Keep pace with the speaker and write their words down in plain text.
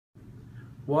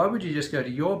Why would you just go to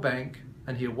your bank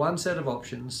and hear one set of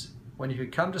options when you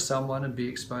could come to someone and be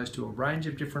exposed to a range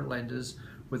of different lenders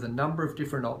with a number of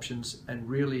different options and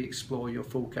really explore your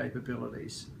full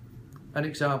capabilities? An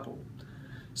example,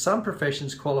 some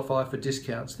professions qualify for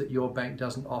discounts that your bank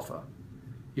doesn't offer.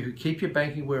 You could keep your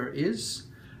banking where it is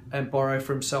and borrow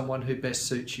from someone who best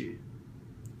suits you.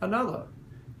 Another,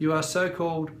 you are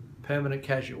so-called permanent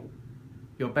casual.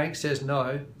 Your bank says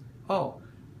no,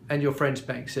 and your friend's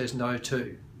bank says no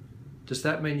too. Does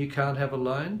that mean you can't have a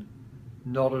loan?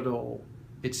 Not at all.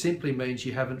 It simply means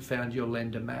you haven't found your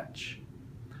lender match.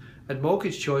 At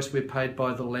Mortgage Choice, we're paid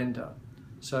by the lender,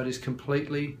 so it is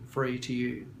completely free to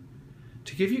you.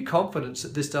 To give you confidence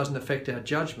that this doesn't affect our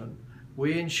judgment,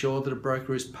 we ensure that a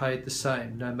broker is paid the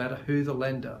same no matter who the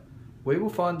lender. We will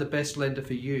find the best lender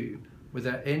for you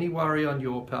without any worry on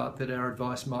your part that our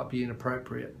advice might be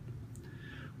inappropriate.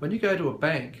 When you go to a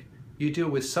bank, you deal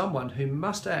with someone who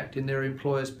must act in their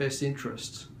employer's best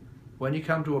interests. When you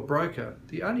come to a broker,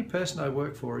 the only person I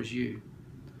work for is you.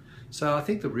 So I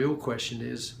think the real question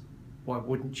is, why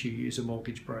wouldn't you use a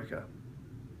mortgage broker?